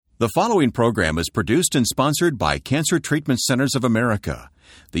The following program is produced and sponsored by Cancer Treatment Centers of America.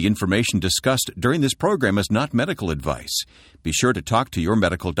 The information discussed during this program is not medical advice. Be sure to talk to your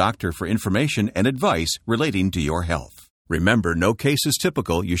medical doctor for information and advice relating to your health. Remember, no case is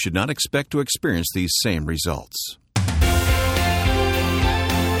typical. You should not expect to experience these same results.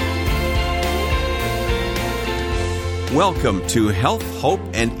 Welcome to Health, Hope,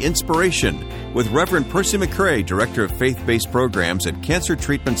 and Inspiration with Reverend Percy McCray, Director of Faith-Based Programs at Cancer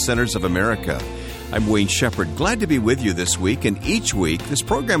Treatment Centers of America. I'm Wayne Shepherd. Glad to be with you this week, and each week this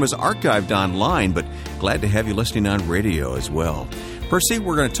program is archived online, but glad to have you listening on radio as well. Percy,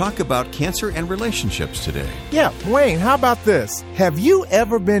 we're going to talk about cancer and relationships today. Yeah, Wayne, how about this? Have you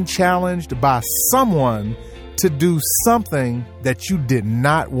ever been challenged by someone to do something that you did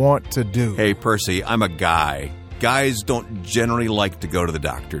not want to do? Hey, Percy, I'm a guy. Guys don't generally like to go to the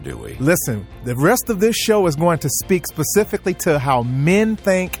doctor, do we? Listen, the rest of this show is going to speak specifically to how men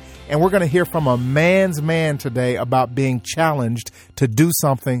think, and we're going to hear from a man's man today about being challenged to do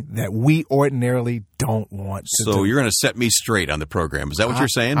something that we ordinarily don't want to do. So you're going to set me straight on the program. Is that what you're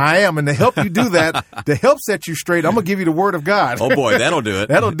saying? I am, and to help you do that, to help set you straight, I'm going to give you the Word of God. Oh, boy, that'll do it.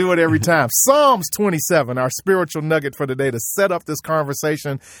 That'll do it every time. Psalms 27, our spiritual nugget for today to set up this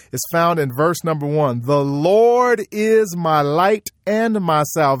conversation, is found in verse number 1. The Lord is my light and my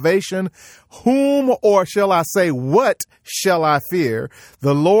salvation. Whom, or shall I say, what shall I fear?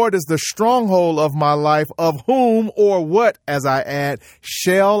 The Lord is the stronghold of my life. Of whom or what, as I add,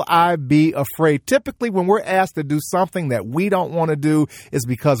 shall I be afraid? Typically, when we're asked to do something that we don't want to do, is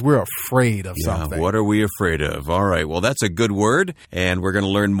because we're afraid of something. What are we afraid of? All right. Well, that's a good word, and we're going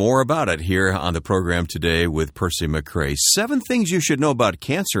to learn more about it here on the program today with Percy McCray. 7 things you should know about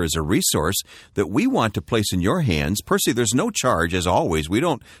cancer is a resource that we want to place in your hands. Percy, there's no charge, as always. We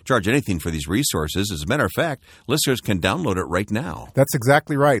don't charge anything for these resources. As a matter of fact, listeners can download it right now. That's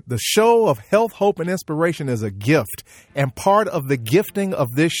exactly right. The show of Health, Hope, and Inspiration is a gift, and part of the gifting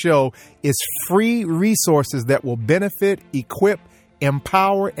of this show is free resources that will benefit, equip,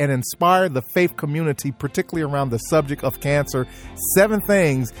 empower, and inspire the faith community, particularly around the subject of cancer. 7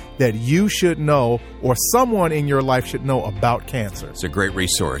 things that you should know, or someone in your life should know about cancer. It's a great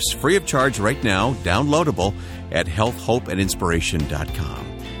resource, free of charge right now, downloadable at healthhopeandinspiration.com.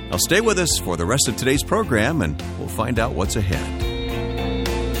 Now stay with us for the rest of today's program, and we'll find out what's ahead.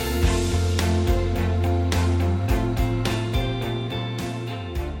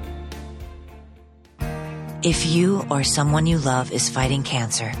 If you or someone you love is fighting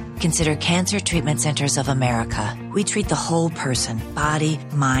cancer, consider Cancer Treatment Centers of America. We treat the whole person, body,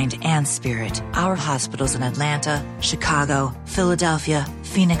 mind, and spirit. Our hospitals in Atlanta, Chicago, Philadelphia,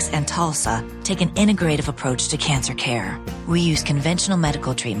 Phoenix, and Tulsa take an integrative approach to cancer care. We use conventional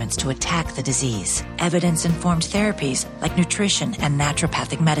medical treatments to attack the disease, evidence-informed therapies like nutrition and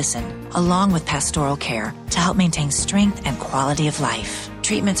naturopathic medicine, along with pastoral care to help maintain strength and quality of life.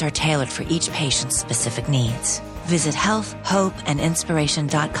 Treatments are tailored for each patient's specific needs. Visit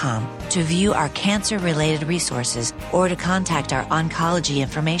healthhopeandinspiration.com to view our cancer-related resources or to contact our oncology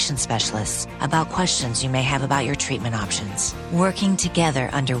information specialists about questions you may have about your treatment options. Working together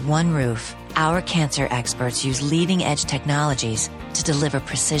under one roof, our cancer experts use leading-edge technologies to deliver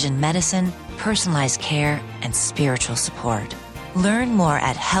precision medicine, personalized care, and spiritual support. Learn more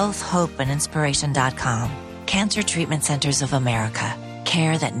at healthhopeandinspiration.com. Cancer Treatment Centers of America.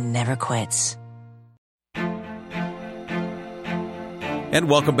 Care that never quits. And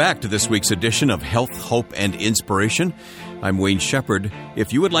welcome back to this week's edition of Health, Hope, and Inspiration. I'm Wayne Shepherd.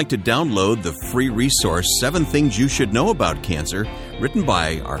 If you would like to download the free resource, 7 Things You Should Know About Cancer, written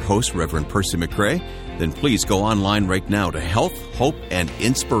by our host, Reverend Percy McCray, then please go online right now to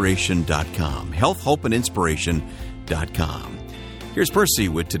healthhopeandinspiration.com. Healthhopeandinspiration.com. Here's Percy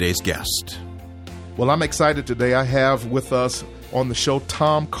with today's guest. Well, I'm excited today. I have with us on the show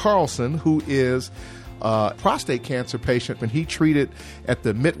Tom Carlson, who is a prostate cancer patient, and he treated at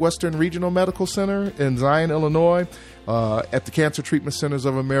the Midwestern Regional Medical Center in Zion, Illinois, at the Cancer Treatment Centers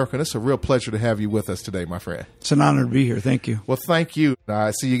of America. And it's a real pleasure to have you with us today, my friend. It's an honor to be here. Thank you. Well, thank you.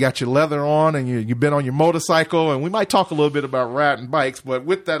 I see you got your leather on, and you've been on your motorcycle, and we might talk a little bit about riding bikes. But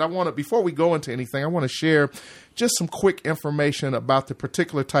with that, before we go into anything, I want to share just some quick information about the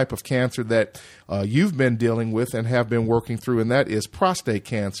particular type of cancer that you've been dealing with and have been working through, and that is prostate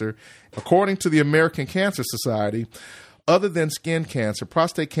cancer. According to the American Cancer Society, other than skin cancer,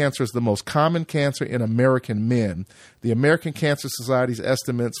 prostate cancer is the most common cancer in American men. The American Cancer Society's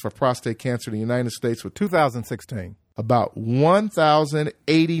estimates for prostate cancer in the United States for 2016, about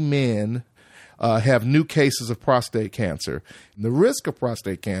 1,080 men have new cases of prostate cancer. The risk of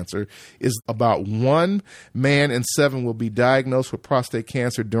prostate cancer is about 1 man in 7 will be diagnosed with prostate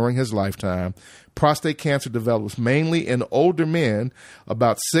cancer during his lifetime. Prostate cancer develops mainly in older men.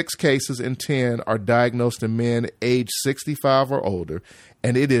 About 6 cases in 10 are diagnosed in men age 65 or older,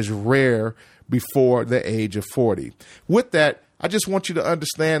 and it is rare before the age of 40. With that, I just want you to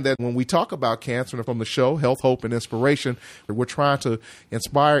understand that when we talk about cancer from the show, Health, Hope, and Inspiration, we're trying to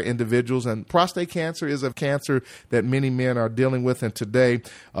inspire individuals. And prostate cancer is a cancer that many men are dealing with. And today,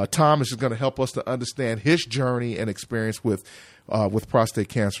 Tom is just going to help us to understand his journey and experience with prostate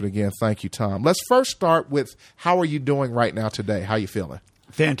cancer. And again, thank you, Tom. Let's first start with how are you doing right now today? How are you feeling?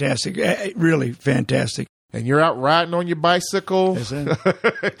 Fantastic. Really fantastic. And you're out riding on your bicycle. Is it?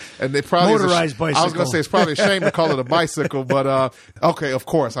 And they probably motorized bicycle. I was going to say it's probably a shame to call it a bicycle, but okay, of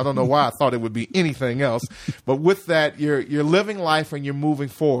course. I don't know why I thought it would be anything else. But with that, you're living life and you're moving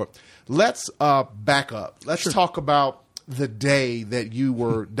forward. Let's back up. Let's talk about the day that you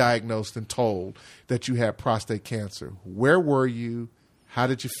were diagnosed and told that you had prostate cancer. Where were you? How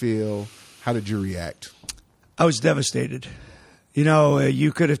did you feel? How did you react? I was devastated. You know,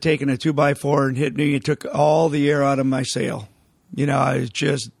 you could have taken a 2x4 and hit me and took all the air out of my sail. You know, I was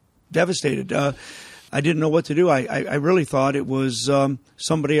just devastated. I didn't know what to do. I really thought it was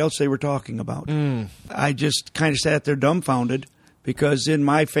somebody else they were talking about. I just kind of sat there dumbfounded because in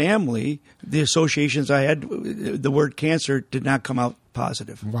my family, the associations I had, the word cancer did not come out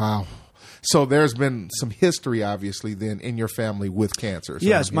positive. Wow. So there's been some history, obviously, then in your family with cancer. So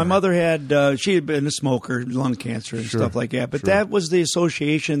yes, my mother had, she had been a smoker, lung cancer and stuff like that. But that was the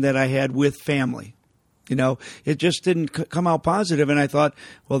association that I had with family. You know, it just didn't come out positive. And I thought,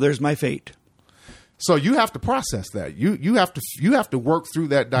 well, there's my fate. So you have to process that. You have to work through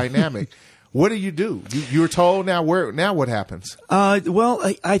that dynamic. What do? You're told now. Now what happens? Well,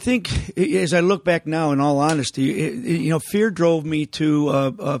 I think as I look back now, in all honesty, fear drove me to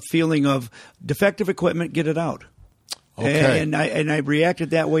a feeling of defective equipment, get it out. Okay. And I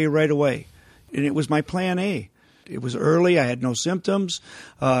reacted that way right away, and it was my plan A. It was early. I had no symptoms.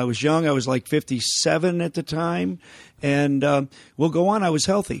 I was young. I was like 57 at the time, and we'll go on. I was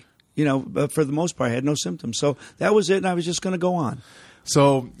healthy. You know, for the most part, I had no symptoms. So that was it, and I was just going to go on.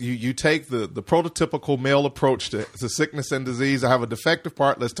 So you take the prototypical male approach to sickness and disease. I have a defective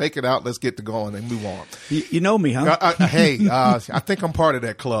part. Let's take it out. Let's get to going and move on. You know me, huh? I think I'm part of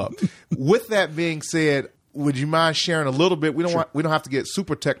that club. With that being said, would you mind sharing a little bit? We don't have to get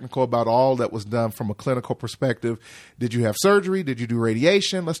super technical about all that was done from a clinical perspective. Did you have surgery? Did you do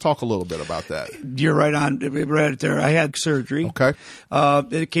radiation? Let's talk a little bit about that. You're right on, right there. I had surgery. Okay.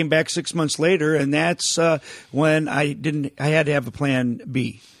 It came back 6 months later, and that's when I had to have a plan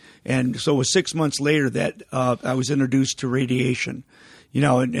B. And so it was 6 months later that I was introduced to radiation,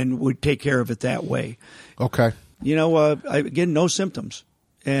 and would take care of it that way. Okay. Again, no symptoms.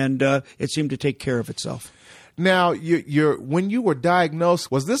 And it seemed to take care of itself. Now, when you were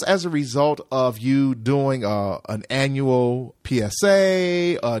diagnosed, was this as a result of you doing an annual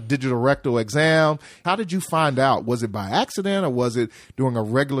PSA, a digital rectal exam? How did you find out? Was it by accident or was it during a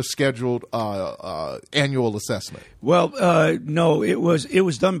regular scheduled annual assessment? Well, no, it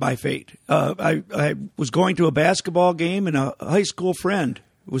was done by fate. I was going to a basketball game and a high school friend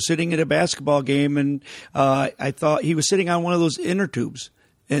was sitting at a basketball game, and I thought he was sitting on one of those inner tubes.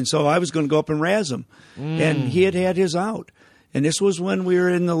 And so I was going to go up and razz him. And he had his out. And this was when we were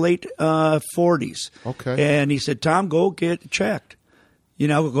in the late 40s. Okay. And he said, Tom, go get it checked.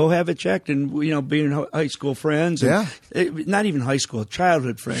 Go have it checked. And, being high school friends. And not even high school,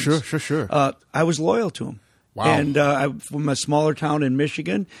 childhood friends. Sure. I was loyal to him. Wow. And I'm from a smaller town in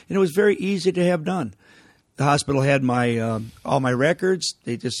Michigan. And it was very easy to have done. The hospital had my all my records.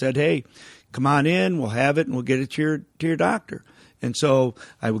 They just said, hey, come on in. We'll have it and we'll get it to your doctor. And so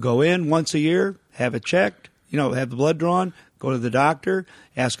I would go in once a year, have it checked, have the blood drawn, go to the doctor,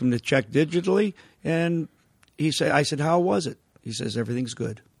 ask him to check digitally. And I said, how was it? He says, everything's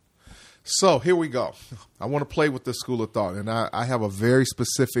good. So here we go. I want to play with this school of thought. And I have a very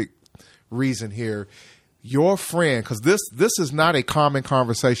specific reason here. Your friend, because this is not a common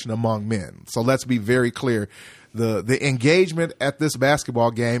conversation among men. So let's be very clear. The engagement at this basketball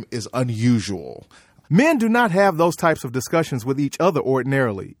game is unusual. Men do not have those types of discussions with each other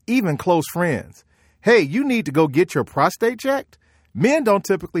ordinarily, even close friends. Hey, you need to go get your prostate checked? Men don't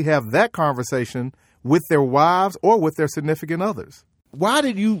typically have that conversation with their wives or with their significant others. Why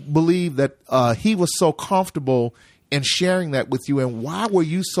did you believe that he was so comfortable in sharing that with you, and why were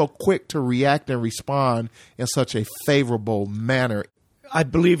you so quick to react and respond in such a favorable manner? I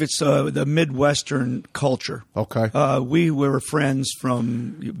believe it's the Midwestern culture. Okay. We were friends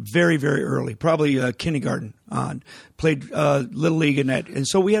from very, very early, probably kindergarten on. Played Little League in that. And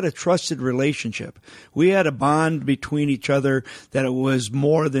so we had a trusted relationship. We had a bond between each other that it was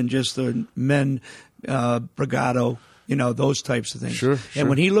more than just the men bravado, those types of things. Sure. And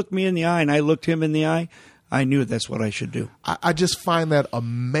when he looked me in the eye and I looked him in the eye, I knew that's what I should do. I just find that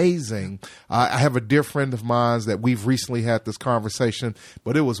amazing. I have a dear friend of mine that we've recently had this conversation,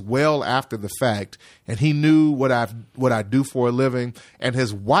 but it was well after the fact, and he knew what I do for a living, and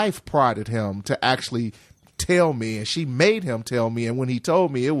his wife prodded him to actually tell me, and she made him tell me. And when he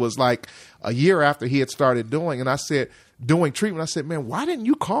told me, it was like a year after he had started doing, and I said, doing treatment, I said, man, why didn't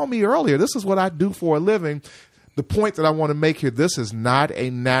you call me earlier? This is what I do for a living. The point that I want to make here, this is not a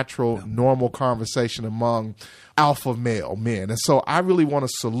natural, normal conversation among alpha male men. And so I really want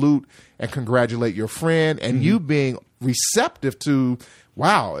to salute and congratulate your friend and you being receptive to,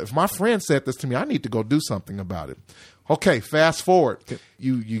 wow, if my friend said this to me, I need to go do something about it. Okay, fast forward.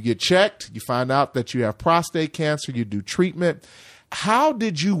 You get checked. You find out that you have prostate cancer. You do treatment. How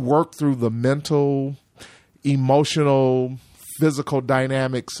did you work through the mental, emotional, physical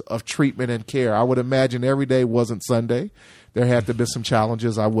dynamics of treatment and care? I would imagine every day wasn't Sunday. There had to be some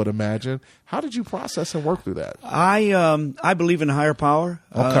challenges, I would imagine. How did you process and work through that? I believe in a higher power.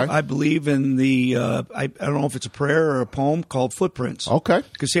 Okay. I believe in the, I don't know if it's a prayer or a poem called Footprints. Okay.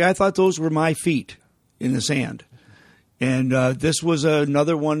 Because, see, I thought those were my feet in the sand. And this was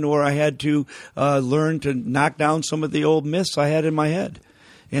another one where I had to learn to knock down some of the old myths I had in my head.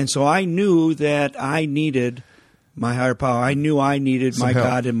 And so I knew that I needed my higher power. I knew I needed Some my help.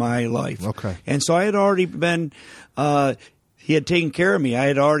 God in my life. Okay. And so I had already been, he had taken care of me. I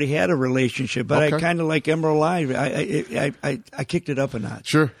had already had a relationship, but Okay. I kind of like Emerald Eye. I kicked it up a notch.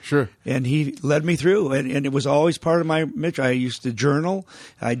 Sure. And he led me through, and it was always part of my mission. I used to journal.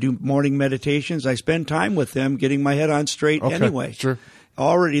 I do morning meditations. I spend time with them, getting my head on straight Okay, anyway. sure.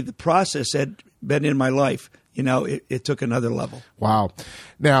 Already the process had been in my life. It took another level. Wow.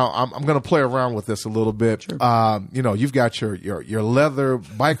 Now I'm going to play around with this a little bit. Sure. You've got your leather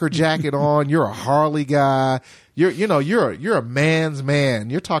biker jacket on. You're a Harley guy. You're a man's man.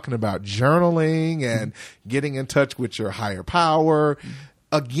 You're talking about journaling and getting in touch with your higher power.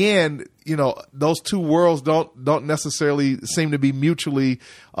 Again, those two worlds don't necessarily seem to be mutually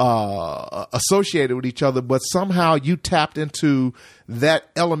associated with each other, but somehow you tapped into that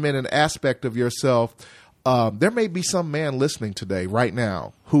element and aspect of yourself. There may be some man listening today, right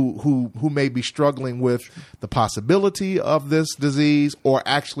now, who may be struggling with the possibility of this disease or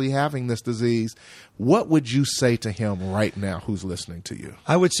actually having this disease. What would you say to him right now who's listening to you?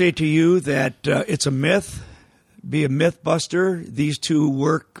 I would say to you that it's a myth. Be a myth buster. These two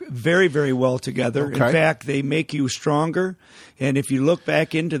work very, very well together. Okay. In fact, they make you stronger. And if you look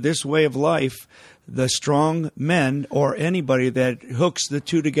back into this way of life, the strong men or anybody that hooks the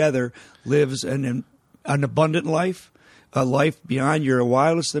two together lives an abundant life, a life beyond your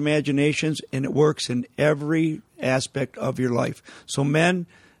wildest imaginations, and it works in every aspect of your life. So men,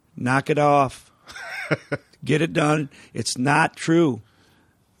 knock it off. Get it done. It's not true.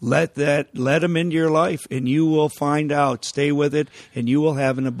 Let them into your life, and you will find out. Stay with it, and you will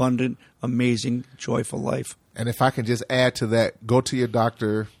have an abundant, amazing, joyful life. And if I can just add to that, go to your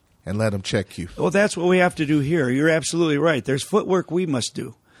doctor and let him check you. Well, that's what we have to do here. You're absolutely right. There's footwork we must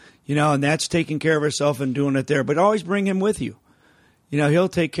do, and that's taking care of ourselves and doing it there. But always bring him with you. He'll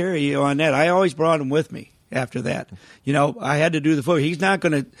take care of you on that. I always brought him with me after that. I had to do the footwork. He's not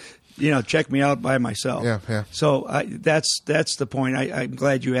going to check me out by myself. Yeah. So that's the point. I'm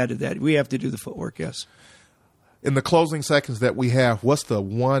glad you added that. We have to do the footwork, yes. In the closing seconds that we have, what's the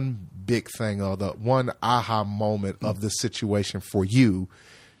one big thing or the one aha moment of this situation for you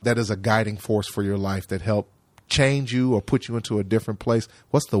that is a guiding force for your life that helped change you or put you into a different place?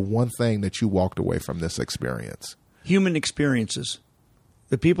 What's the one thing that you walked away from this experience? Human experiences.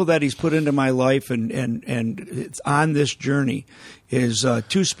 The people that he's put into my life and it's on this journey is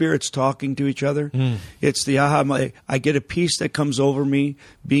two spirits talking to each other. It's the aha. I get a peace that comes over me,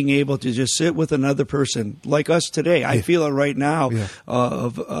 being able to just sit with another person like us today. I feel it right now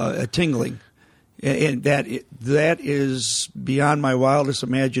of a tingling. And that is beyond my wildest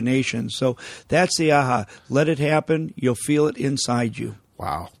imagination. So that's the aha. Let it happen. You'll feel it inside you.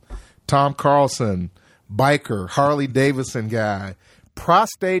 Wow. Tom Carlson, biker, Harley Davidson guy,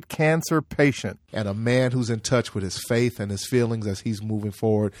 prostate cancer patient, and a man who's in touch with his faith and his feelings as he's moving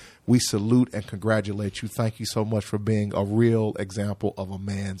forward. We salute and congratulate you. Thank you so much for being a real example of a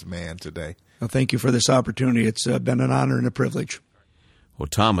man's man today. Well, thank you for this opportunity. It's been an honor and a privilege. Well,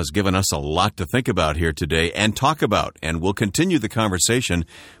 Tom has given us a lot to think about here today and talk about, and we'll continue the conversation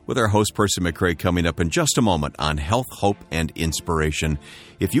with our host, Percy McCray, coming up in just a moment on Health, Hope, and Inspiration.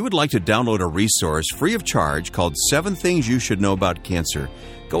 If you would like to download a resource free of charge called 7 Things You Should Know About Cancer,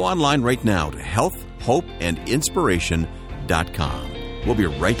 go online right now to healthhopeandinspiration.com. We'll be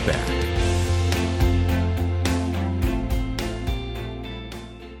right back.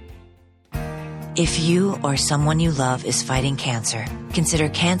 If you or someone you love is fighting cancer, consider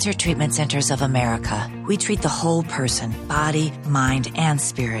Cancer Treatment Centers of America. We treat the whole person, body, mind, and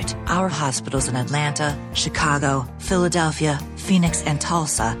spirit. Our hospitals in Atlanta, Chicago, Philadelphia, Phoenix, and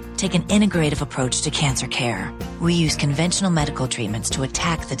Tulsa take an integrative approach to cancer care. We use conventional medical treatments to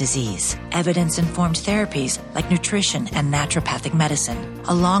attack the disease, evidence-informed therapies like nutrition and naturopathic medicine,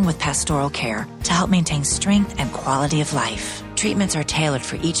 along with pastoral care to help maintain strength and quality of life. Treatments are tailored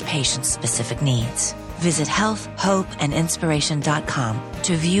for each patient's specific needs. Visit healthhopeandinspiration.com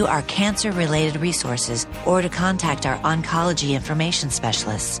to view our cancer-related resources or to contact our oncology information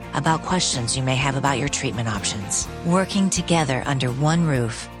specialists about questions you may have about your treatment options. Working together under one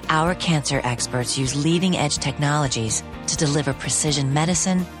roof, our cancer experts use leading-edge technologies to deliver precision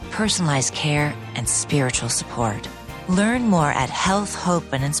medicine, personalized care, and spiritual support. Learn more at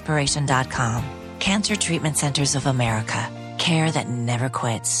healthhopeandinspiration.com. Cancer Treatment Centers of America. Care that never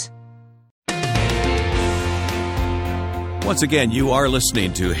quits. Once again, you are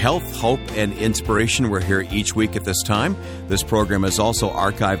listening to Health, Hope, and Inspiration. We're here each week at this time. This program is also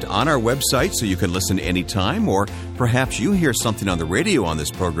archived on our website, so you can listen anytime, or perhaps you hear something on the radio on this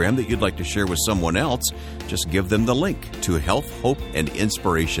program that you'd like to share with someone else. Just give them the link to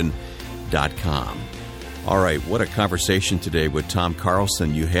healthhopeandinspiration.com. All right, what a conversation today with Tom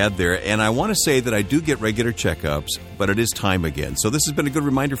Carlson you had there. And I want to say that I do get regular checkups, but it is time again. So this has been a good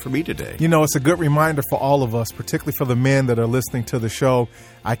reminder for me today. You know, it's a good reminder for all of us, particularly for the men that are listening to the show.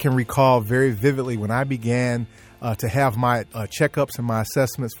 I can recall very vividly when I began to have my checkups and my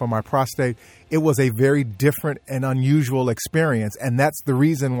assessments for my prostate. It was a very different and unusual experience. And that's the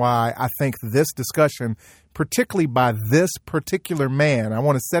reason why I think this discussion, particularly by this particular man, I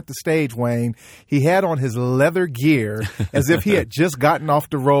want to set the stage, Wayne. He had on his leather gear as if he had just gotten off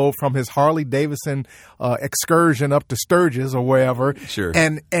the road from his Harley Davidson excursion up to Sturgis or wherever. Sure.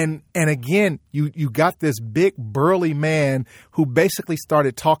 And again, you got this big burly man who basically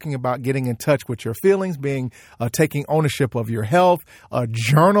started talking about getting in touch with your feelings, taking ownership of your health,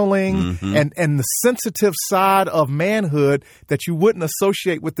 journaling, and the sensitive side of manhood that you wouldn't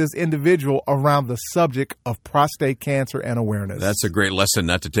associate with this individual around the subject of prostate cancer and awareness. That's a great lesson,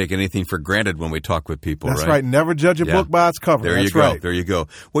 not to take anything for granted when we talk with people. That's right. Never judge a book by its cover. There That's you go. Right. There you go.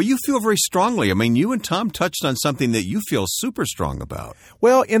 Well, you feel very strongly. I mean, you and Tom touched on something that you feel super strong about.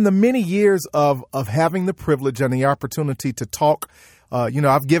 Well, in the many years of having the privilege and the opportunity to talk,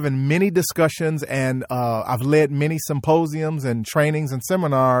 I've given many discussions and I've led many symposiums and trainings and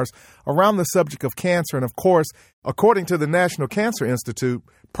seminars around the subject of cancer. And of course, according to the National Cancer Institute,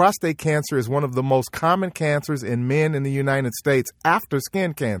 prostate cancer is one of the most common cancers in men in the United States after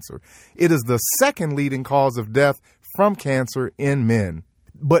skin cancer. It is the second leading cause of death from cancer in men.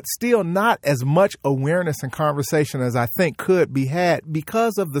 But still not as much awareness and conversation as I think could be had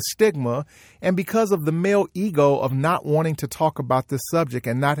because of the stigma and because of the male ego of not wanting to talk about this subject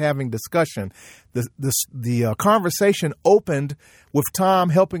and not having discussion. The conversation opened with Tom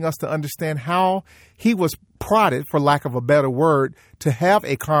helping us to understand how he was prodded, for lack of a better word, to have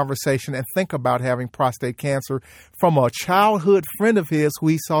a conversation and think about having prostate cancer from a childhood friend of his who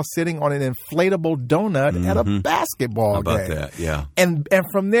he saw sitting on an inflatable donut at a basketball game. How about that? Yeah. And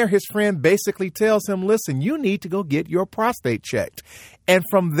from there, his friend basically tells him, listen, you need to go get your prostate checked. And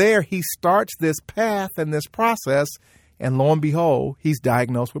from there, he starts this path and this process. And lo and behold, he's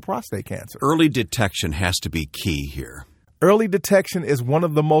diagnosed with prostate cancer. Early detection has to be key here. Early detection is one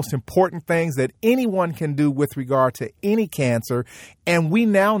of the most important things that anyone can do with regard to any cancer. And we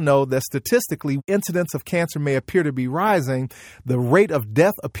now know that statistically, incidence of cancer may appear to be rising. The rate of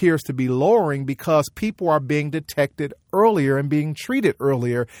death appears to be lowering because people are being detected earlier and being treated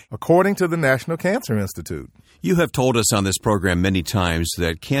earlier, according to the National Cancer Institute. You have told us on this program many times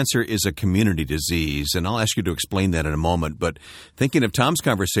that cancer is a community disease, and I'll ask you to explain that in a moment. But thinking of Tom's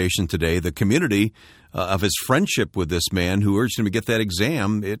conversation today, the community of his friendship with this man who urged him to get that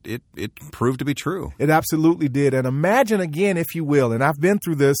exam, it proved to be true. It absolutely did. And imagine again, if you will, and I've been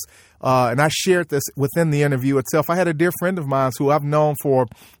through this, and I shared this within the interview itself. I had a dear friend of mine who I've known for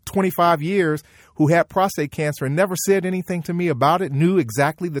 25 years who had prostate cancer and never said anything to me about it, knew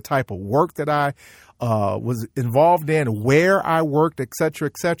exactly the type of work that I was involved in, where I worked, et cetera,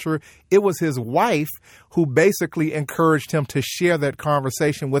 et cetera. It was his wife who basically encouraged him to share that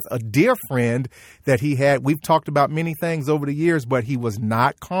conversation with a dear friend that he had. We've talked about many things over the years, but he was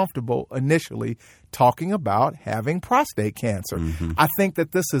not comfortable initially talking about having prostate cancer. Mm-hmm. I think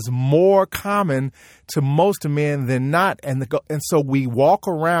that this is more common to most men than not. And so we walk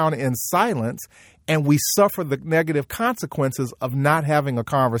around in silence and we suffer the negative consequences of not having a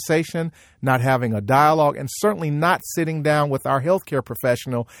conversation, not having a dialogue, and certainly not sitting down with our healthcare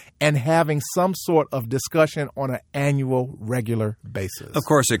professional and having some sort of discussion on an annual, regular basis. Of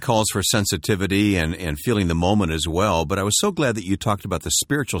course, it calls for sensitivity and feeling the moment as well, but I was so glad that you talked about the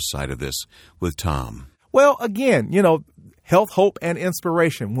spiritual side of this with Tom. Well, again, health, hope, and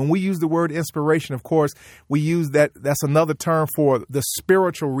inspiration. When we use the word inspiration, of course, we use that's another term for the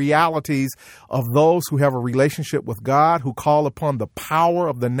spiritual realities of those who have a relationship with God, who call upon the power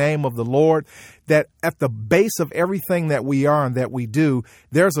of the name of the Lord, that at the base of everything that we are and that we do,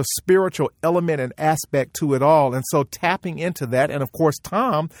 there's a spiritual element and aspect to it all. And so tapping into that, and of course,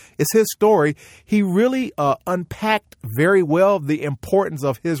 Tom, is his story. He really unpacked very well the importance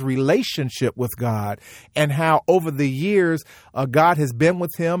of his relationship with God and how over the years, God has been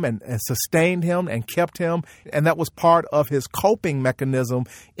with him and sustained him and kept him. And that was part of his coping mechanism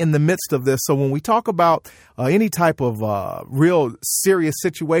in the midst of this. So when we talk about any type of real serious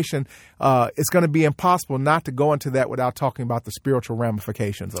situation, it's going to be impossible not to go into that without talking about the spiritual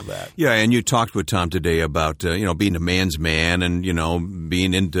ramifications of that. Yeah, and you talked with Tom today about, being a man's man and,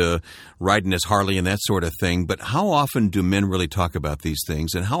 being into riding his Harley and that sort of thing. But how often do men really talk about these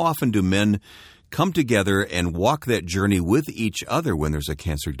things? And how often do men come together and walk that journey with each other when there's a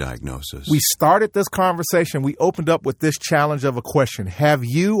cancer diagnosis? We started this conversation. We opened up with this challenge of a question. Have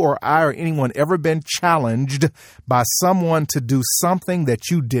you or I or anyone ever been challenged by someone to do something that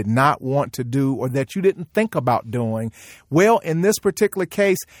you did not want to do or that you didn't think about doing? Well, in this particular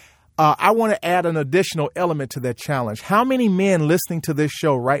case, I want to add an additional element to that challenge. How many men listening to this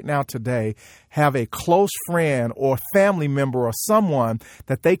show right now today have a close friend or family member or someone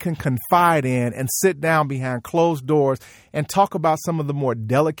that they can confide in and sit down behind closed doors and talk about some of the more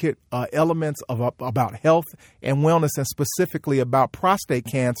delicate elements about health and wellness, and specifically about prostate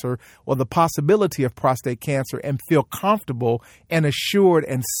cancer or the possibility of prostate cancer, and feel comfortable and assured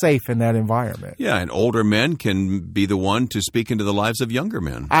and safe in that environment? Yeah, and older men can be the one to speak into the lives of younger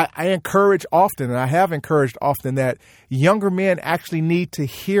men. I encourage often, and I have encouraged often, that younger men actually need to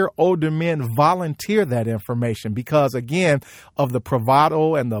hear older men volunteer that information because, again, of the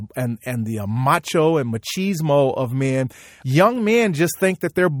bravado and the macho and machismo of men. Young men just think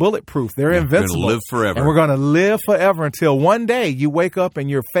that they're bulletproof. They're invincible. We're going to live forever. And we're going to live forever until one day you wake up and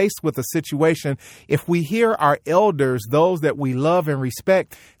you're faced with a situation. If we hear our elders, those that we love and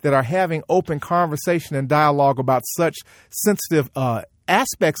respect, that are having open conversation and dialogue about such sensitive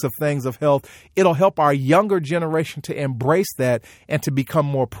aspects of things of health, it'll help our younger generation to embrace that and to become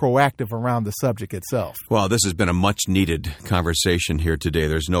more proactive around the subject itself. Well, this has been a much-needed conversation here today.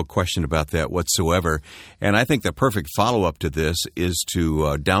 There's no question about that whatsoever. And I think the perfect follow-up to this is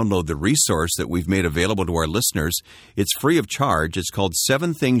to download the resource that we've made available to our listeners. It's free of charge. It's called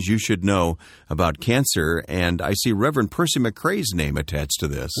 7 Things You Should Know About Cancer, and I see Reverend Percy McCrae's name attached to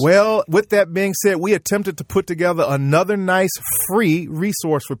this. Well, with that being said, we attempted to put together another nice free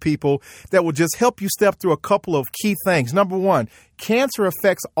resource for people that will just help you step through a couple of key things. Number one, cancer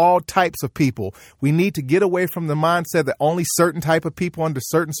affects all types of people. We need to get away from the mindset that only certain type of people under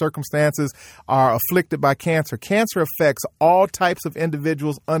certain circumstances are afflicted by cancer. Cancer affects all types of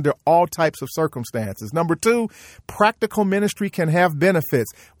individuals under all types of circumstances. Number two, practical ministry can have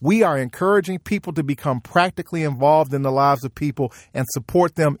benefits. We are encouraging people to become practically involved in the lives of people and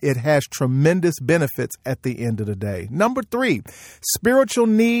support them. It has tremendous benefits at the end of the day. Number three, spiritual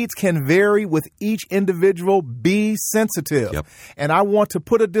needs can vary with each individual. Be sensitive. Yep. And I want to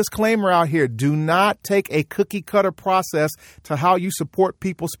put a disclaimer out here. Do not take a cookie cutter process to how you support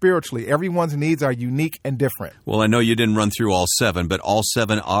people spiritually. Everyone's needs are unique and different. Well, I know you didn't run through all 7, but all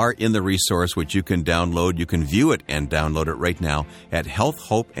 7 are in the resource, which you can download. You can view it and download it right now at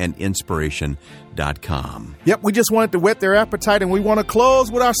healthhopeandinspiration.com. Yep, we just wanted to whet their appetite, and we want to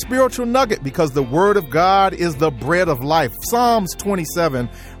close with our spiritual nugget because the Word of God is the bread of life. Psalms 27,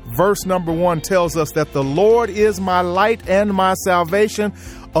 verse number 1 tells us that the Lord is my light and my salvation.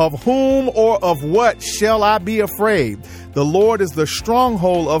 Of whom or of what shall I be afraid? The Lord is the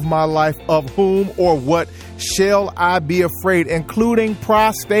stronghold of my life. Of whom or what shall I be afraid? Including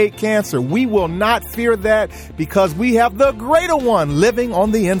prostate cancer. We will not fear that because we have the greater one living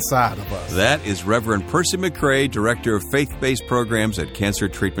on the inside of us. That is Reverend Percy McCray, Director of Faith-Based Programs at Cancer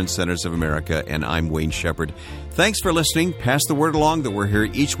Treatment Centers of America, and I'm Wayne Shepherd. Thanks for listening. Pass the word along that we're here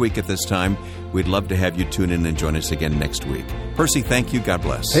each week at this time. We'd love to have you tune in and join us again next week. Percy, thank you. God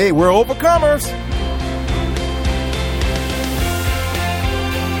bless. Hey, we're overcomers.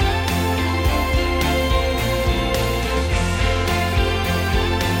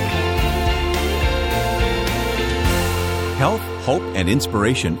 Health, Hope, and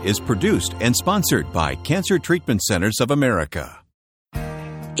Inspiration is produced and sponsored by Cancer Treatment Centers of America.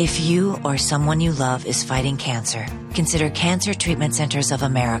 If you or someone you love is fighting cancer, consider Cancer Treatment Centers of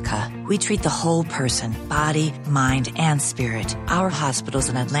America. We treat the whole person, body, mind, and spirit. Our hospitals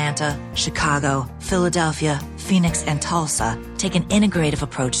in Atlanta, Chicago, Philadelphia, Phoenix, and Tulsa take an integrative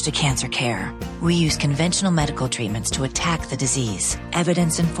approach to cancer care. We use conventional medical treatments to attack the disease,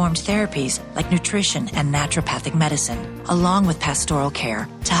 evidence-informed therapies like nutrition and naturopathic medicine, along with pastoral care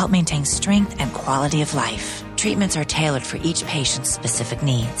to help maintain strength and quality of life. Treatments are tailored for each patient's specific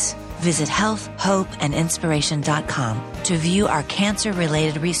needs. Visit healthhopeandinspiration.com to view our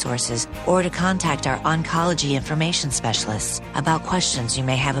cancer-related resources or to contact our oncology information specialists about questions you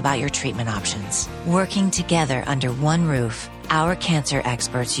may have about your treatment options. Working together under one roof, our cancer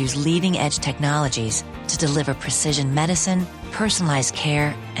experts use leading-edge technologies to deliver precision medicine, personalized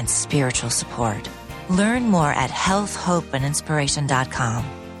care, and spiritual support. Learn more at healthhopeandinspiration.com.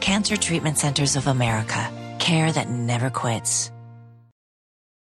 Cancer Treatment Centers of America. Care that never quits.